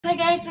Hi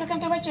guys,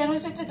 welcome to my channel.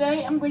 So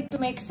today I'm going to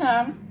make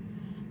some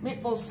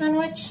meatball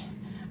sandwich.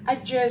 I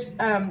just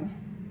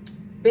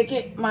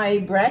baked my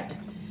bread.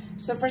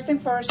 So first thing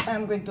first,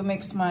 I'm going to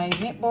mix my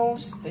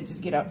meatballs. They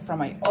just get out from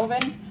my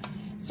oven.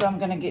 So I'm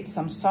gonna get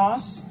some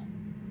sauce.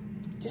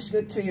 Just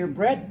go to your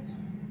bread.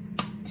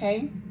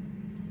 Okay,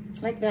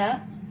 it's like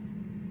that.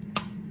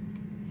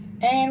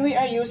 And we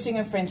are using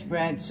a French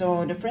bread.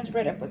 So the French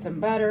bread, I put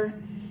some butter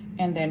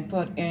and then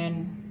put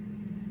in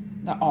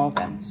the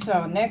oven.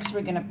 So next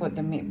we're gonna put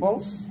the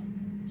meatballs.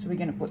 So we're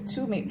gonna put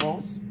 2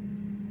 meatballs.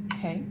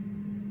 Okay,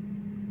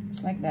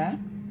 just like that.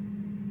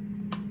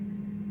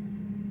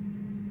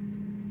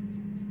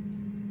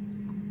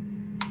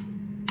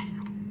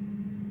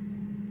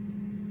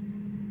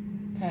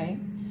 Okay,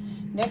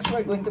 next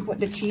we're going to put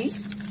the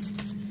cheese.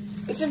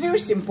 It's a very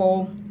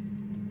simple,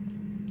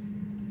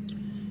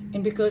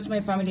 and because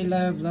my family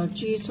love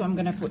cheese, so I'm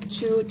gonna put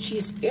 2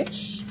 cheese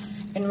each,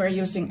 and we're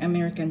using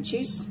American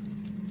cheese.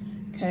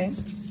 Okay.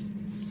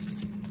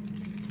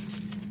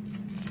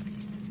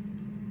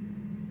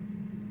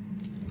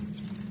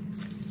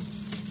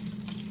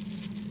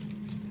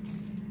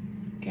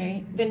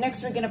 Okay, then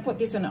next we're gonna put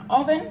this in the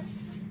oven.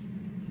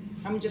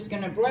 I'm just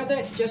gonna broil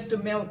it just to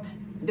melt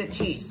the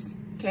cheese.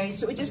 Okay,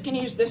 so we're just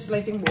gonna use this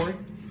slicing board.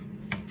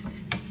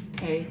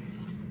 Okay,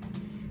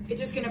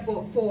 it's just gonna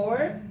put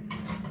for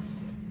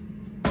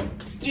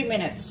 3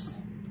 minutes.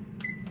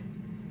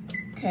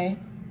 Okay,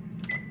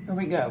 here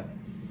we go.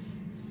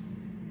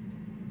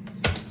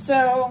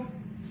 So,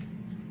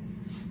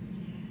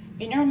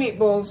 in our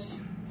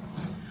meatballs,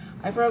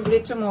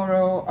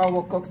 tomorrow I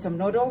will cook some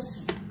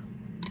noodles,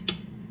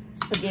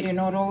 spaghetti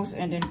noodles,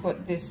 and then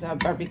put this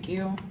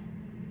barbecue,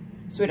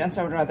 sweet and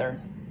sour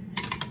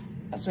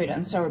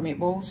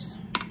meatballs.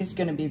 It's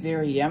gonna be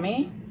very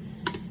yummy.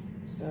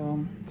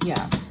 So,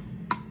 yeah.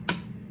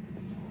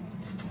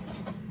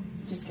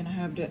 Just gonna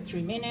have that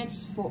 3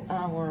 minutes for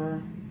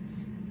our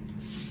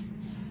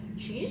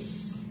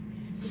cheese,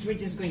 because we're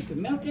just going to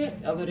melt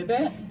it a little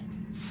bit.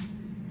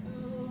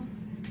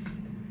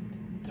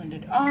 Turn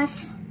it off,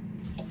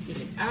 get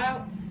it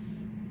out.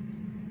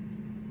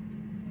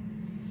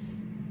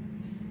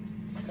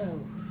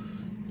 Oh,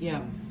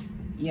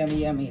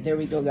 yummy. There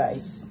we go,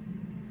 guys.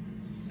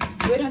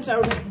 Sweet and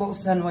sour meatball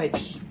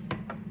sandwich.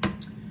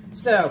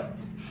 So,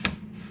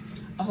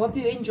 I hope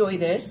you enjoy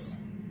this.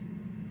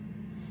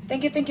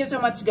 Thank you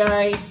so much,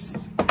 guys.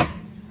 I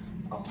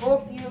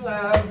hope you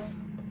love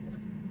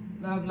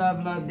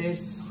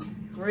this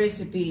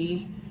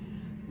recipe.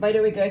 By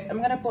the way, guys,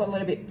 I'm gonna put a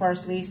little bit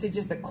parsley, so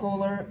just the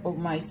color of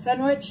my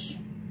sandwich,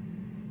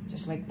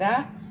 just like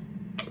that.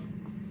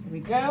 Here we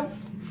go.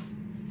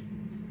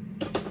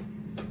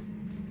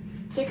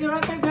 Take care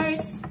out there,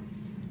 guys.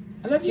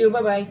 I love you.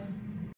 Bye bye.